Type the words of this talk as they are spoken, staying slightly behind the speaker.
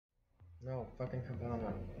No, fucking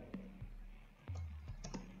Havana.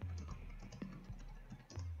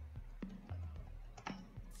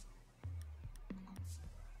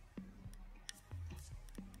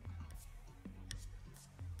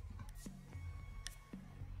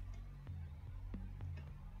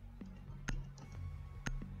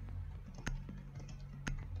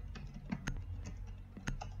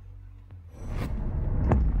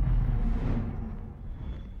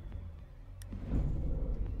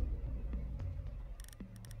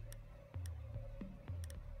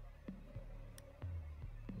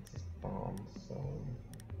 Bomb, so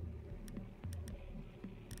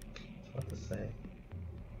it's hard to say.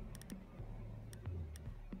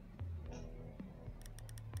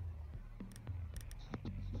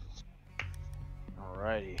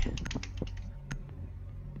 Alrighty.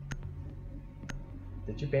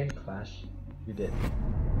 Did you ban Clash? You did.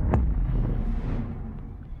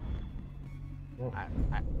 Oh.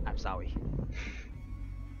 I'm sorry.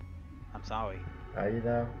 I'm sorry. Are you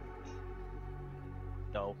though?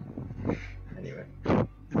 No. Anyway.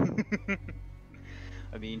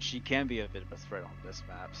 I mean, she can be a bit of a threat on this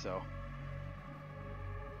map, so.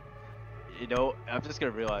 You know, I'm just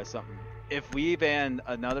gonna realize something. If we ban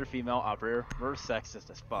another female operator, we're sexist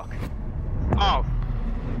as fuck. Oh!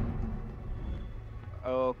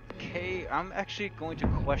 Okay, I'm actually going to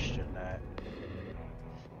question that.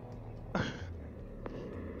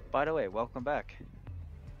 By the way, welcome back.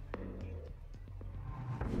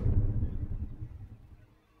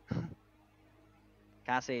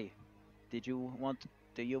 Cassie, do you want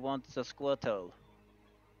the Squirtle?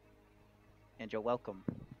 And you're welcome.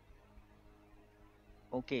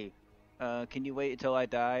 Okay, can you wait until I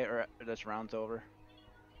die or this round's over?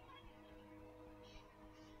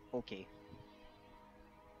 Okay.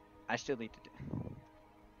 I still need to do.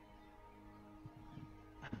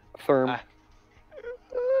 Firm.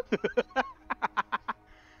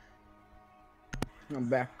 I'm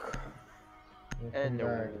back. And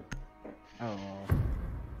no. Oh.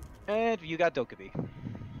 And you got Dokkaebi.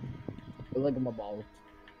 Look at my balls.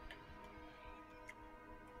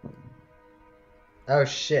 Oh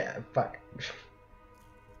shit, fuck.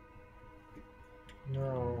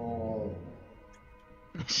 No.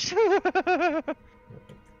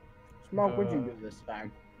 Smoke, what'd you do this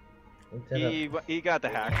time? He got the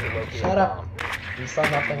hacker. Shut up! You saw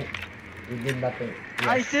nothing. You did nothing. Yes.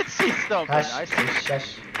 I did see something. Hush,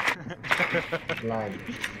 shush. Blind.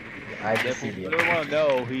 I If deceived you you. really want to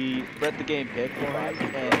know, he read the game pick for him, and he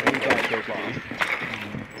got Dokkaebi.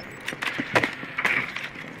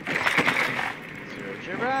 Serves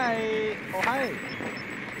you right. Oh hi.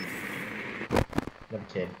 Little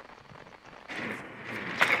kid.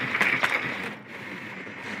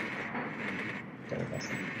 Don't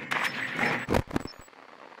listen.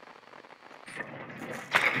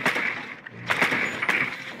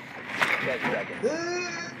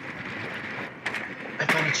 I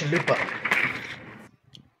found a chalupa.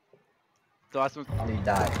 The last one. And he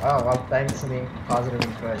died. Oh, well, thanks to me. Positive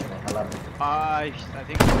encouragement. I love it. I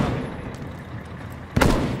think it's not gonna be.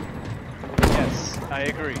 Yes, I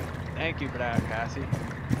agree. Thank you for that, Cassie.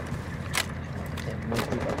 Can't move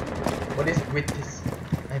people. What is with this?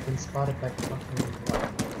 I've been spotted by fucking.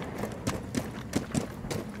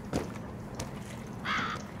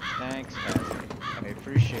 Thanks, Cassie. I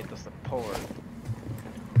appreciate the support.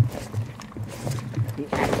 He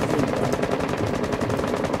actually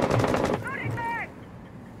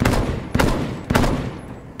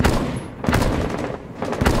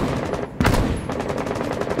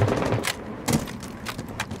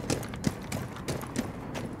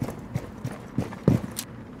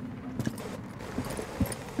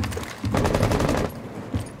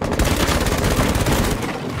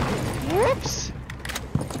Whoops!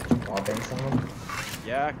 Mobbing someone?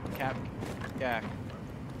 Yeah, Cap. Yeah.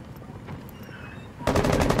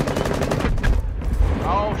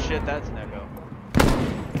 Oh shit, that's an echo.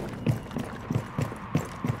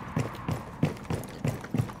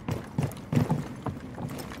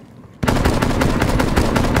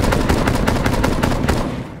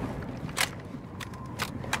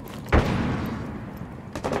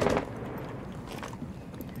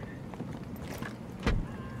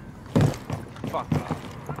 Fuck off.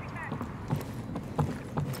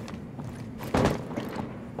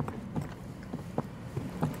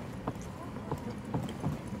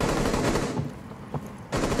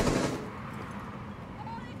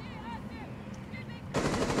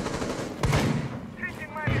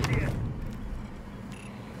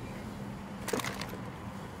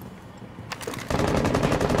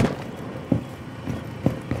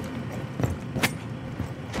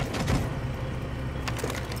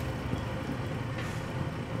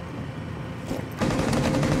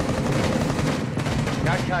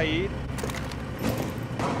 Kaid.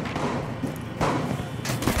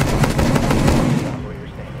 Operator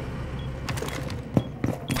standing.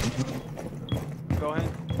 Go ahead.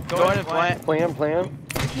 Go ahead and plant. Plan.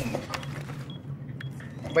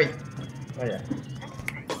 Wait. Oh yeah.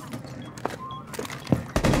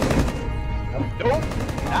 Nope.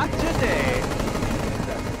 Not today.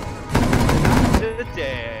 Not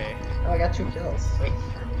today. Oh, I got 2 kills. Wait.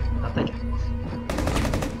 I'll take it.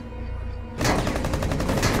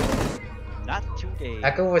 Not today.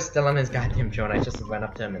 Echo was still on his goddamn drone. I just went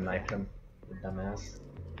up to him and knifed him. You dumbass.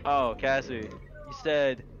 Oh, Cassie, you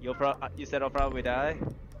said I'll probably die.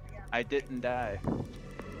 I didn't die.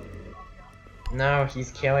 No,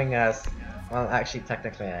 he's killing us. Well, actually,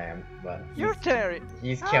 technically I am, but You're Terry.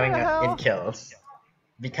 he's How killing the us hell? in kills.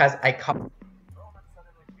 Because I caught.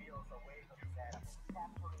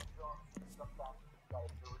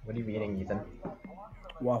 What are you eating, Ethan?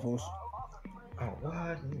 Waffles. Oh,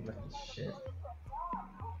 what? You lucky shit.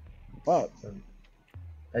 What? So,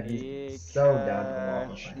 I'd be so down for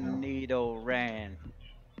waffles right now. Needle ran.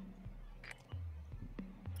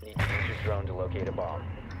 Need to use your drone to locate a bomb.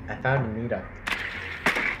 I found Nita.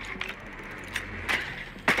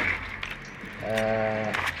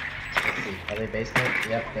 Let's see. Are they basement?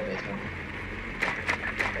 Yep, they're basement.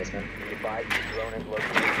 Basement. Be advised your drone has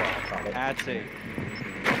located a bomb. Found it. That's it.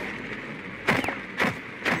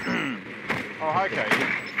 Oh, hi, Kaid.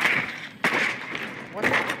 What?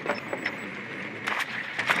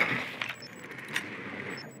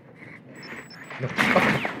 No, fuck.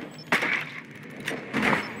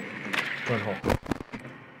 Go in hole.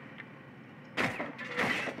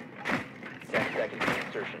 10 seconds to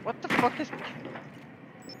insertion. What the fuck is?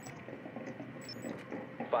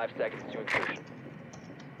 5 seconds to insertion.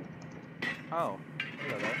 Oh.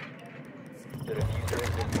 The diffuser has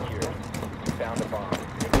been secured. You found a bomb.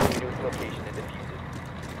 Make your way to its location and defuse it.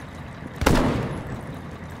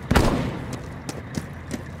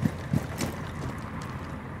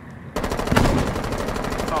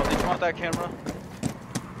 Oh, did you want that camera?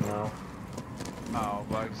 No. Oh,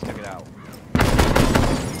 well, I just took it out.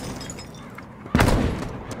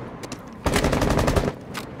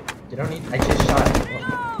 You don't need. I just shot it.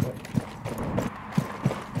 Oh,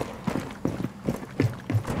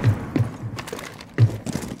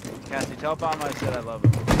 Cassie, tell Obama I said I love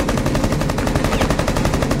him.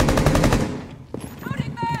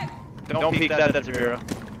 Don't peek that at Zavira.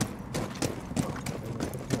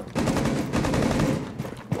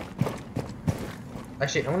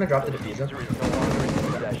 Actually, I want to drop the diffuser. Diffuser is no longer in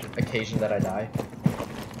possession. Occasion that I die.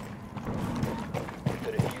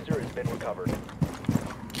 The diffuser has been recovered.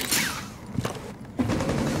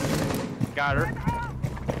 Got her.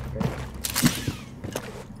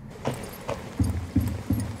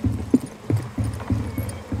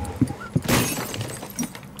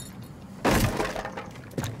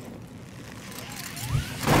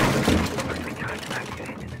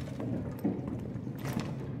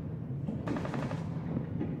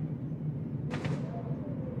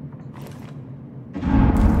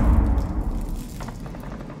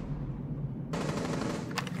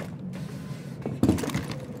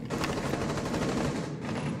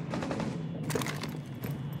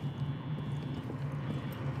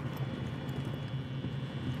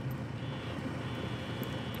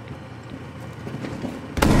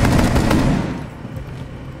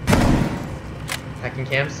 Hacking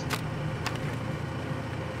cams.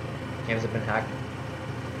 Cams have been hacked.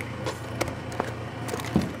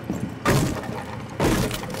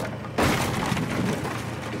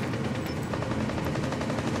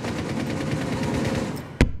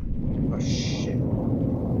 Oh shit.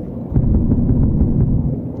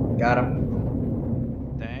 Got him.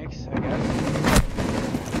 Thanks, I guess.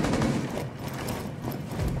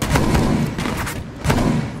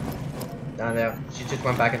 Down there. She just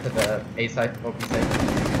went back into the A side, open side.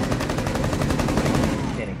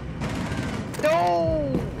 Scanning.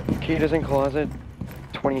 No! Kate is in closet.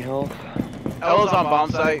 20 health. Ella's on bomb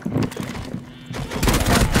site. One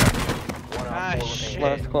Ah, on 4 shit.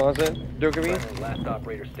 remaining. Last closet. Dokovi? Friendly, last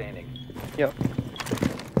operator standing. Yep.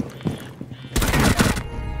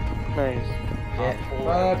 Nice. Get Op 4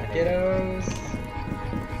 fucked, eliminated. kiddos.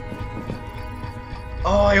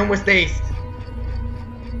 Oh, I almost aced.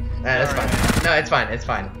 That's fine. No, it's fine. It's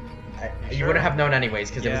fine. You Sure? wouldn't have known anyways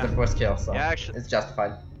because it Yeah. was the first kill, so Yeah, actually- it's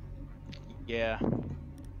justified. Yeah.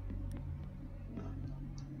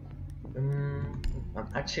 I'm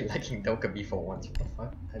actually liking Dokkaebi for once. What the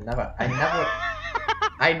fuck?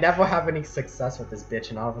 I never have any success with this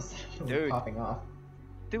bitch, and all of a sudden we're Dude. popping off.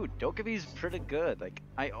 Dude, Dokkaebi's pretty good. Like,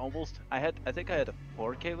 I think I had a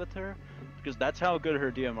 4K with her, because that's how good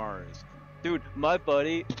her DMR is. Dude, my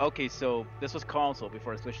buddy. Okay, so this was console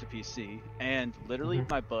before I switched to PC, and literally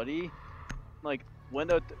my buddy, like when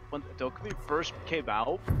the Dokumi first came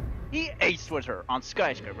out, he aced with her on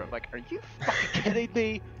Skyscraper. I'm like, are you fucking kidding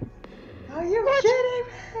me? Are you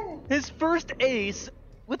kidding me? His first ace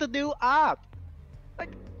with a new op. Like,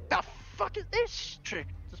 the fuck is this trick?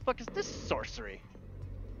 The fuck is this sorcery?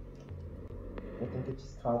 I think it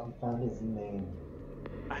just called he found his name.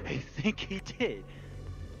 I think he did.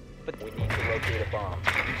 But We need to locate a bomb.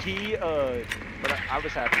 he, but I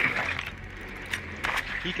was happy with that.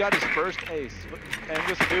 He got his first ace, and it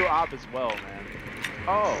was a new op as well, man.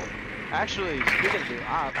 Oh, actually, speaking of new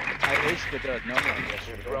op, I aced with no one Your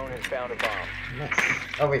yesterday. drone has found a bomb.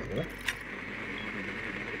 Nice. Oh wait, what?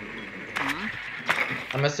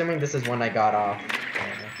 I'm assuming this is one I got off.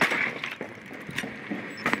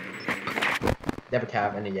 They have a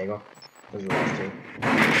Cav and a Jaeger. Those are the last two.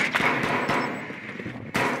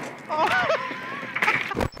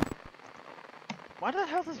 Why the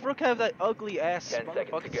hell does Rook have that ugly ass 10 seconds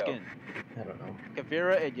to motherfucking go. skin? I don't know.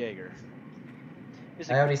 Kavira and Jaeger.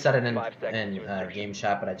 I already said it in 5 seconds to insertion. game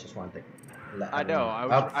chat, but I just wanted to let I know.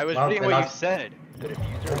 everyone I was well, reading then what I'll- you said. The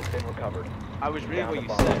diffuser has been recovered. I was reading Found what a you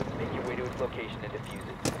bomb. said. Make your way to its location and defuse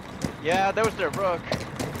it. Yeah, that was their Rook.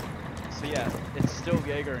 So yeah, it's still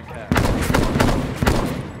Jaeger and Cav.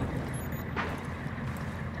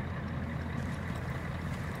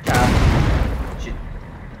 Cav. She.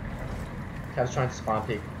 Cav's trying to spawn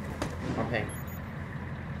peek. I'm ping.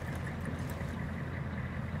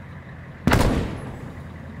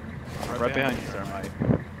 Right behind you, sir, Mike.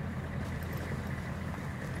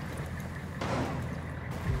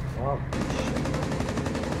 Oh,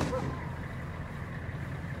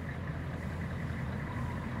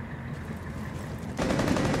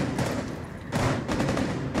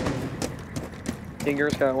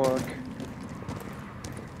 Fingers got one.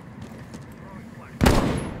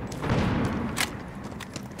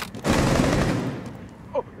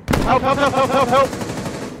 Help, help, help, help, help, help!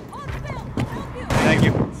 Thank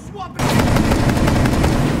you.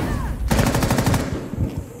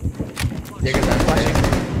 Jaeger's on flashing.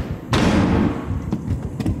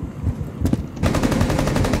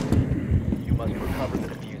 You must recover the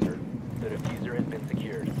diffuser. The diffuser has been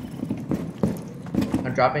secured.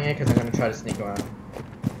 I'm dropping it because I'm gonna try to sneak around.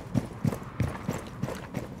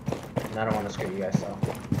 And I don't want to screw you guys, so.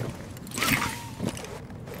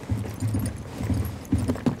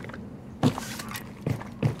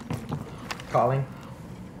 Calling.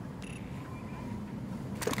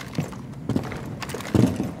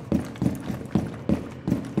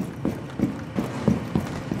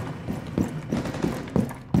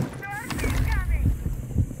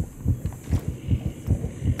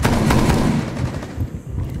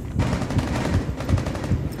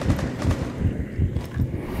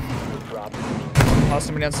 Drop. Oh,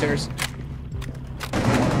 somebody downstairs.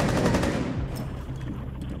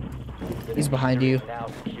 The He's behind diffuser you. is now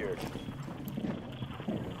secured.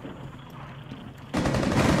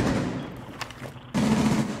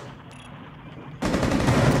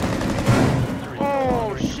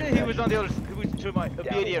 Oh shit, he was on the other, he was to my Down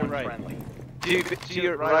immediate one right. friendly. Dude, to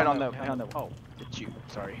your right on the, oh, it's you,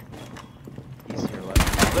 sorry. He's to your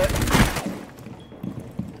left.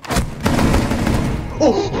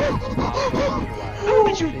 How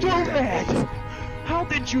did you do that? How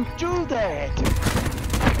did you do that?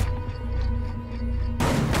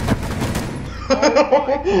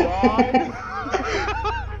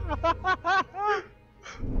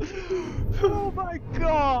 Oh my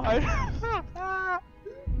god!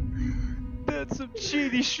 That's some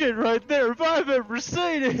cheaty shit right there if I've ever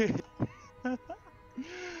seen it!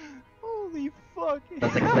 Holy fuck!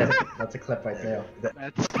 That's a clip. That's a clip right there.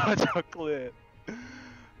 That's such a clip.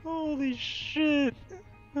 Holy shit!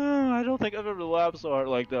 Oh, I don't think I've ever laughed so hard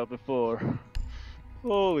like that before.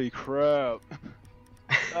 Holy crap!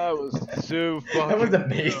 That was so fucking. That was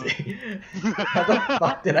amazing. How the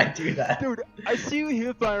fuck did I do that? Dude, I see you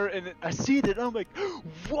hit fire and I see it and I'm like,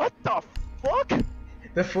 what the fuck?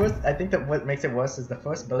 The first, I think that what makes it worse is the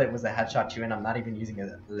first bullet was a headshot to you, and I'm not even using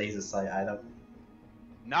a laser sight either.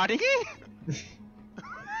 Naughty?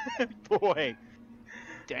 Boy.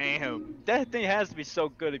 Damn. That thing has to be so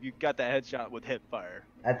good if you got that headshot with hip fire.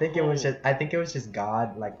 I think it was just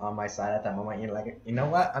God like on my side at that moment. You're like, you know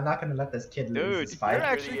what? I'm not gonna let this kid lose Dude, this fight. you're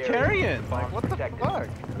actually carrying. Like, what the fuck?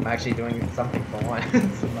 I'm actually doing something for once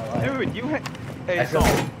in my life. Dude, you had. Hey, I feel-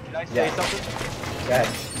 Saul, can I say yeah. something? Good.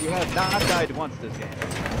 You have not died once this game.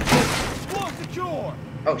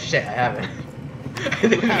 Oh shit, I haven't. I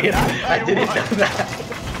didn't know that.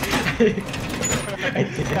 I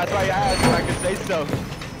didn't. That's why I asked if I could say so.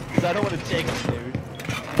 Because I don't want to jinx, dude.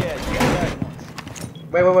 Yeah, you got that once.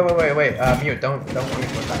 Wait. Mute. Don't mute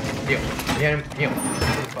for that. Mute.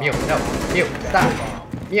 Mute. No. Mute. Stop.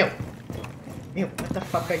 Mute. Mute. What the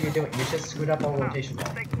fuck are you doing? You just screwed up all rotation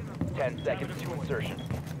ball. 10 seconds to insertion.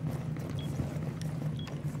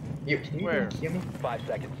 Mute. Can you Where? even hear me? 5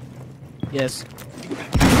 seconds. Yes.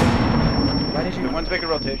 Why did you? When's make a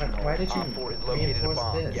rotation? Why did you Op 4 is located a reinforce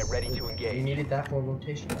bomb. this? Get ready to engage. You needed that for a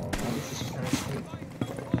rotation ball. Now this is just kind of stupid.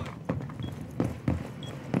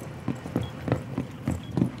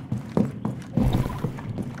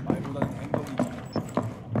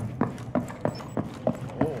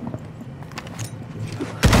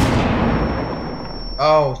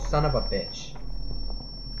 Oh, son of a bitch.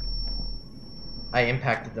 I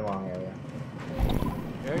impacted the wrong area.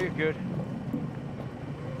 Yeah, you're good.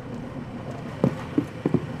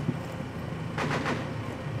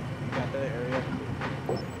 Got that area.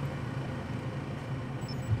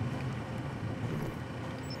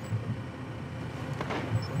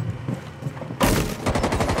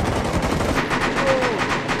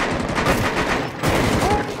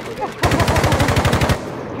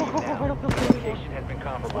 Location has been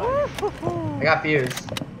compromised. I got fuse.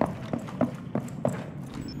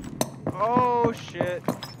 Oh shit.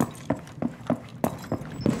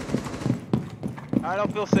 I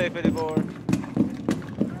don't feel safe anymore.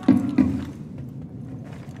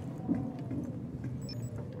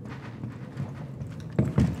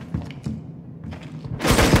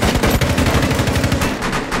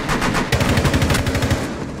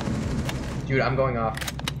 Dude, I'm going off.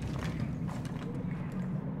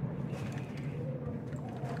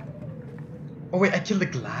 Oh wait, I killed the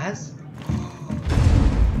glass?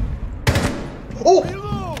 Oh!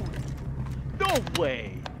 Reload! No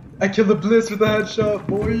way! I killed the bliss with a headshot,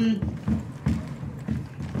 boy!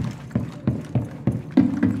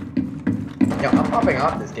 Yo, I'm popping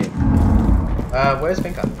off this game. Where's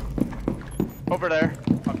Finka? Over there.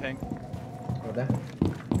 On ping. Over there?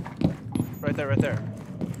 Right there, right there.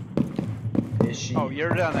 Is she? Oh,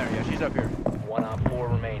 you're down there. Yeah, she's up here. 1 Op 4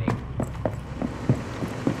 remaining.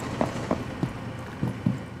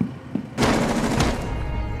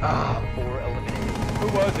 Ah, 4 eliminated. Who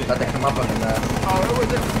was it? about to come up on the Oh, it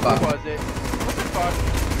was it. Buck. Who was it? What the fuck?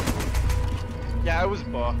 Yeah, it was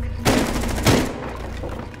Buck.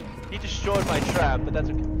 He destroyed my trap, but that's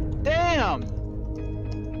okay. Damn!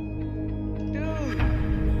 Dude!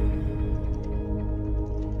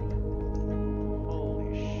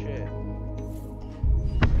 Holy shit.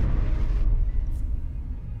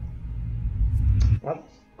 Well,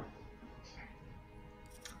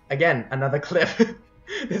 again, another clip.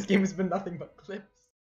 This game has been nothing but clips.